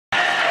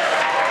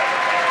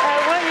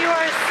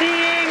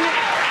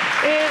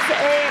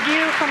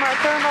from our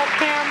thermal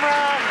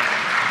camera.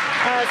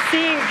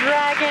 Seeing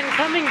Dragon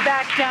coming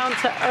back down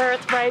to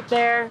Earth right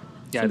there.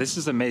 Yeah, this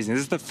is amazing.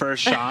 This is the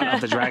first shot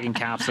of the Dragon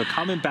capsule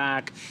coming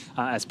back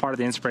as part of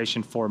the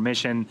Inspiration4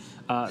 mission.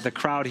 The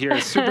crowd here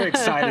is super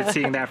excited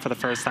seeing that for the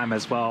first time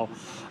as well.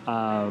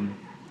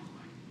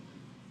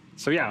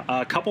 So yeah,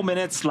 a couple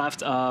minutes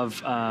left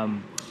of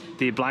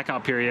the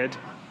blackout period,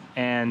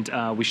 and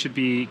we should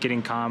be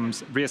getting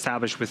comms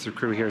reestablished with the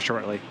crew here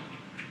shortly.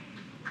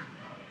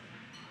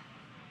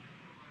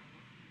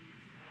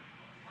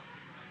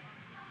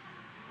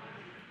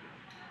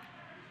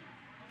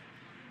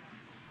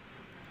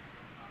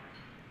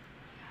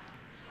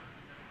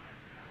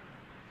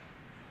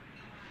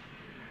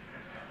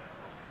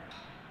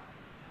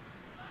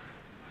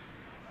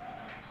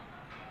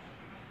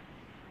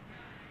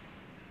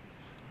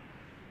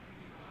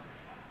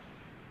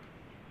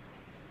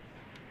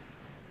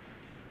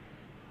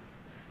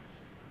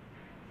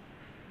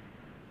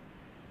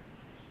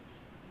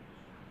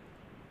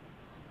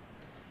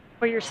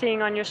 What you're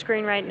seeing on your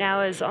screen right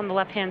now is on the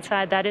left-hand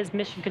side. That is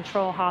Mission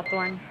Control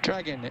Hawthorne.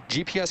 Dragon,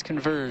 GPS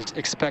converged.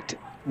 Expect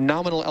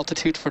nominal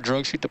altitude for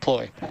drogue chute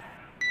deploy.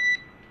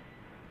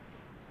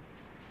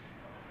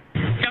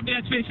 Copy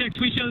that, SpaceX.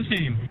 We show the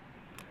same.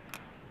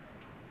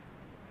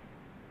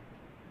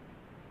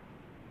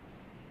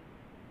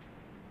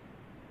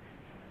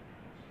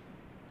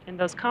 And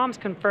those comms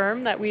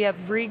confirm that we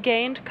have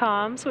regained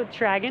comms with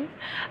Dragon,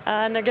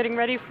 and they're getting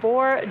ready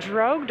for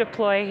drogue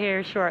deploy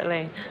here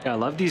shortly. Yeah, I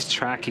love these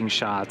tracking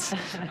shots.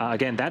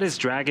 Again, that is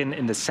Dragon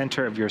in the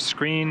center of your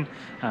screen.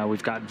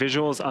 We've got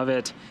visuals of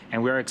it,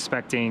 and we're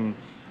expecting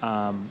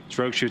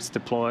drogue chutes to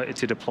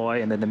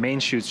deploy, and then the main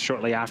chutes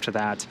shortly after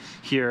that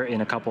here in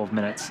a couple of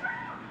minutes.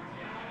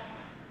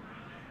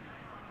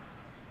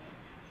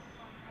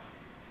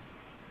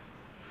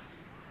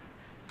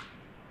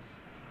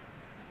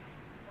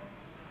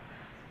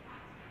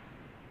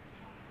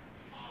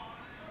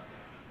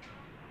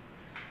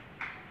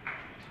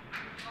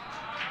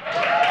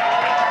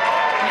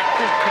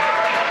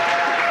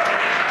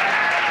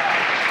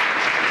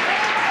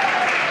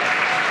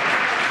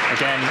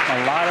 Again,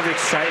 a lot of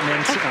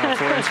excitement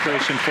for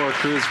Inspiration4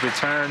 crew's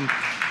return,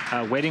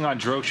 waiting on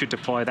drogue chute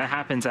deploy. That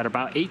happens at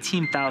about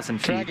 18,000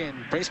 feet.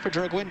 Dragon, brace for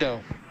drogue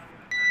window.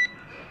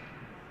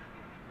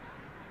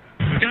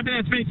 Copy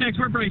that, SpaceX.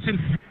 We're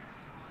bracing.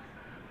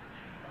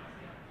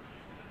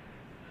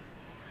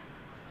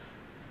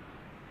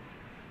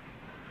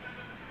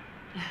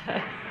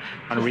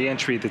 On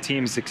re-entry, the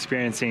team's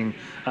experiencing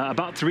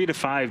about 3 to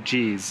 5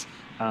 Gs.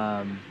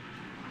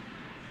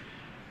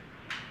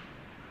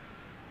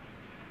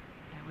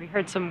 We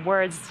heard some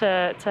words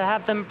to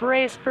have them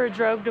brace for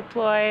drogue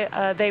deploy.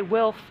 They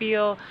will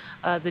feel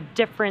the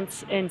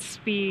difference in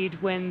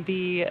speed when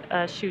the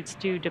chutes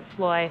do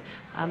deploy.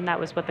 That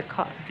was what the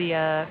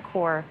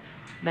core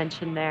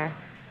mentioned there.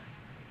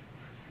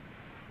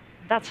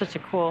 That's such a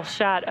cool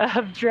shot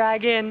of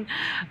Dragon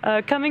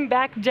coming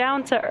back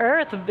down to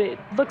Earth. It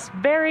looks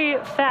very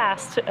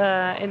fast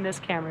in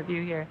this camera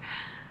view here.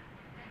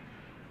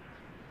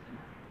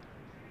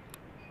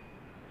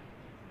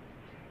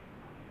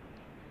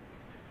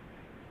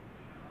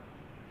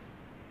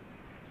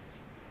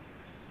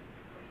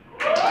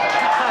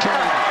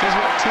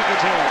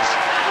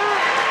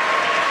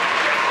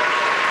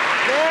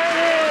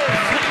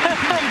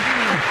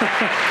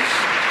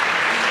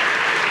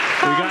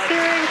 I'm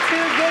hearing 2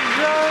 good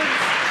drones.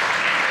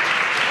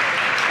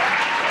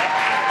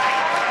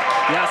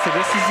 Yeah, so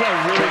this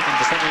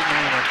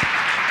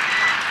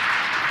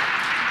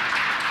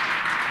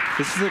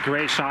is a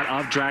great shot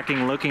of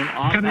Dragon looking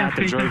up at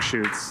the drogue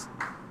chutes.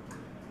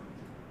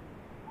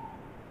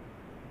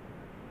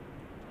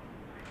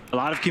 A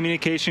lot of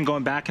communication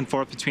going back and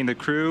forth between the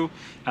crew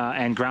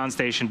and ground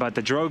station, but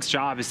the drogue's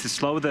job is to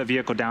slow the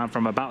vehicle down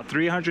from about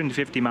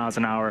 350 miles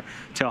an hour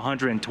to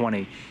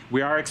 120.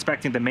 We are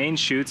expecting the main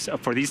chutes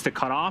for these to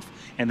cut off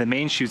and the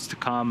main chutes to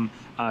come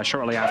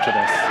shortly after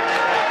this.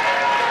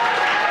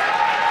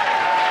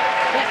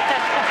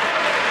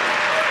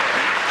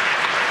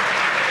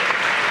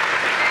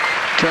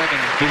 Dragon,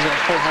 these are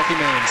 4 healthy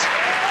mains.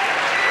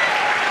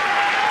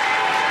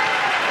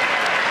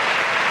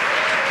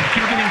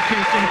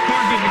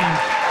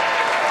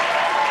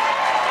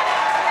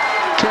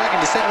 Dragon,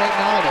 descent right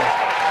nominal.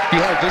 You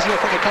have visual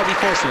from the Cubby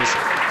forces.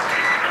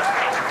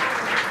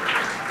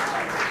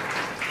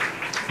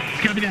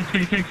 Copy that,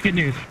 SpaceX. Good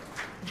news.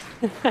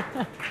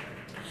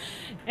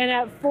 And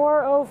at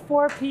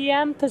 4:04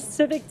 p.m.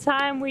 Pacific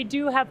time, we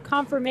do have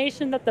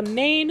confirmation that the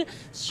main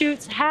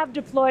chutes have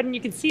deployed, and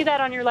you can see that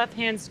on your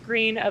left-hand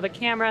screen of a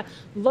camera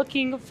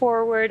looking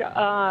forward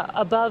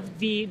above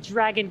the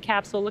Dragon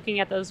capsule, looking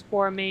at those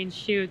 4 main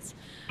chutes.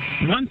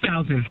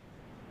 1,000.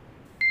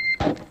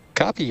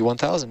 Copy,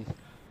 1,000.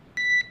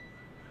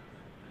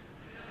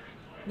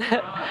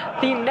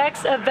 The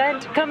next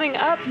event coming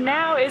up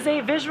now is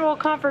a visual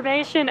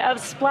confirmation of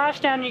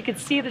Splashdown. You can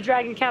see the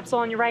Dragon capsule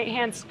on your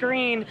right-hand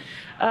screen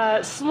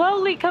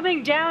slowly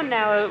coming down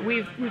now.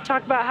 We've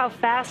talked about how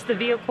fast the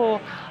vehicle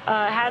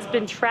has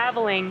been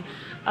traveling,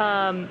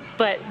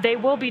 but they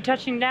will be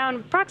touching down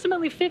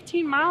approximately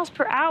 15 miles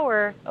per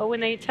hour when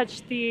they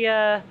touch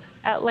the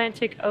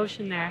Atlantic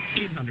Ocean there.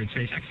 800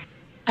 SpaceX.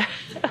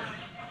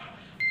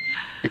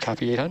 We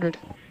copy 800.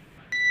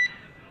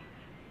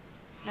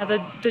 Now,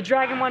 the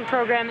Dragon 1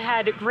 program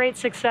had great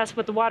success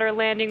with the water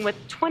landing, with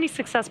 20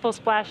 successful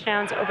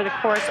splashdowns over the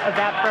course of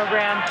that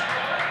program,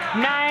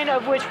 9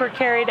 of which were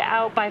carried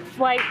out by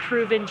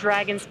flight-proven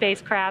Dragon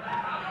spacecraft.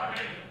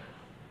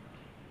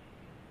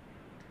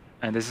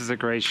 And this is a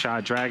great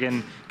shot.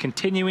 Dragon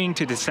continuing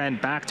to descend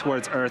back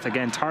towards Earth,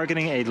 again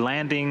targeting a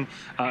landing,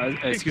 a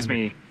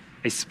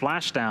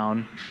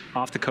splashdown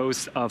off the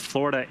coast of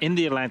Florida in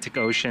the Atlantic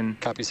Ocean.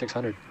 Copy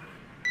 600.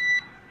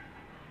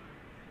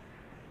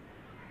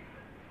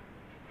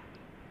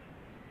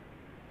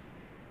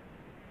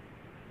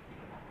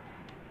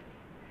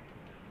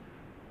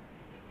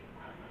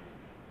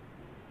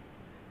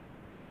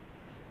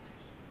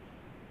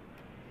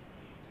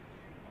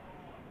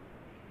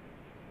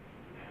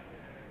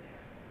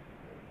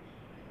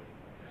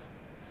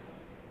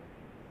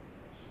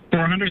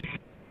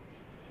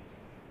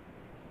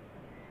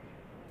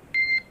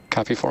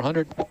 Copy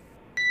 400.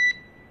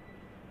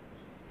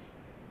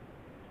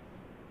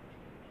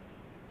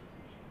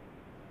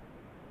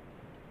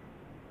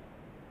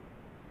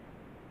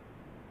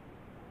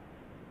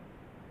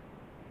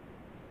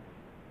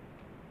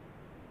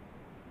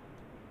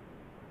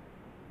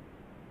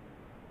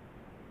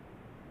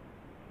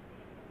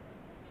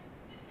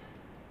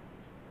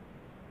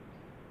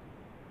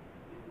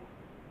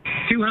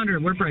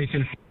 We're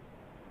bracing.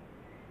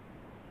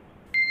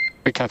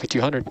 We copy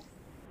 200.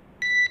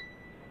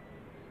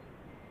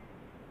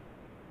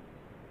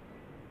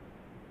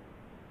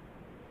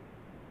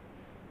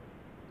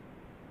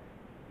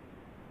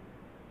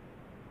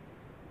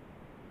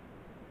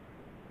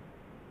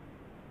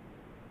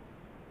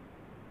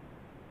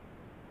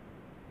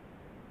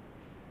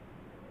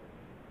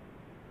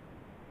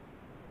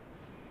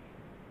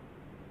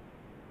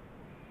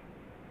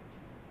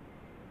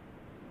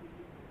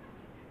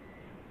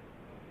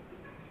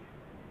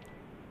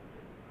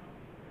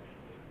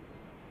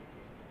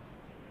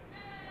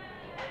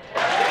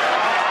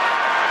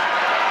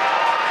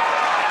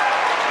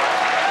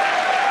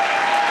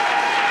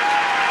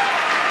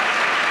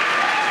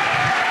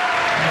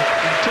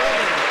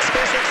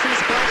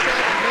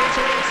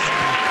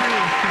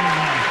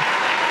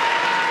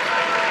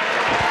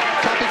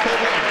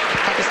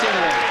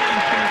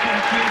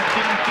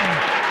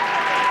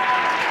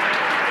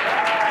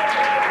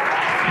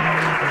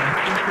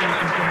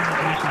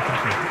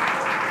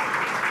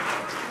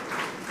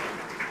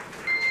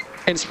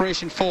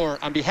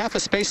 Inspiration4, on behalf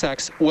of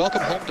SpaceX,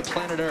 welcome home to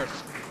planet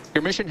Earth.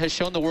 Your mission has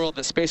shown the world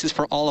that space is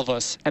for all of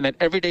us and that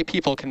everyday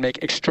people can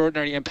make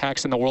extraordinary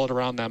impacts in the world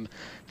around them.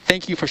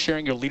 Thank you for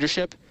sharing your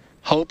leadership,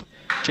 hope,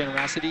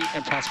 generosity,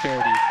 and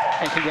prosperity.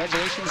 And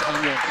congratulations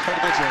on your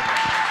incredible journey.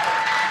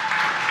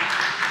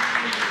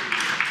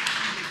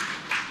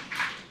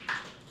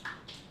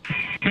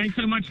 Thanks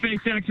so much,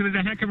 SpaceX. It was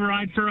a heck of a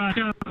ride for us.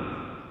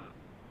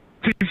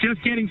 It's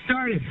just getting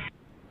started.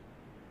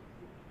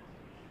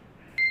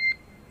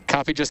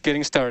 Copy, just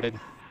getting started.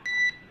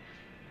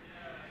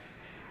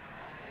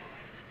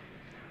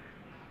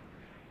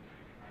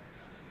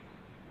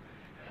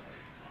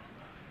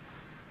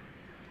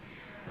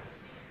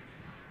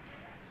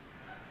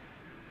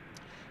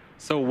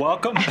 So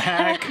welcome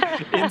back,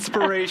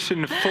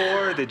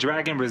 Inspiration4. The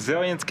Dragon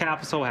Resilience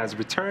capsule has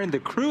returned. The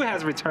crew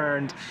has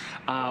returned.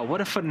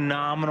 What a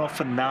phenomenal,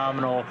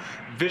 phenomenal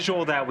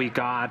visual that we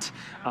got.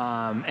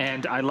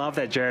 And I love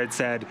that Jared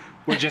said,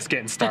 we're just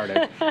getting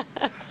started.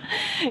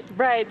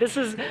 Right. This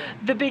is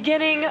the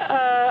beginning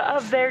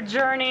of their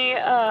journey,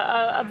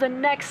 of the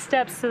next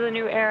steps to the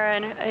new era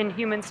in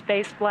human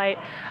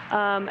spaceflight.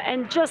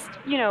 And just,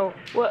 you know,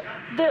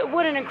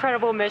 what an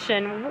incredible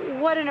mission.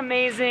 What an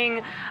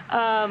amazing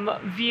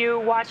view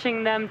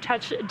watching them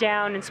touch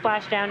down and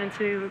splash down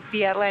into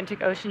the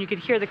Atlantic Ocean. You could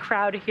hear the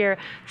crowd here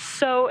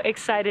so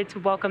excited to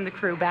welcome the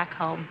crew back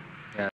home.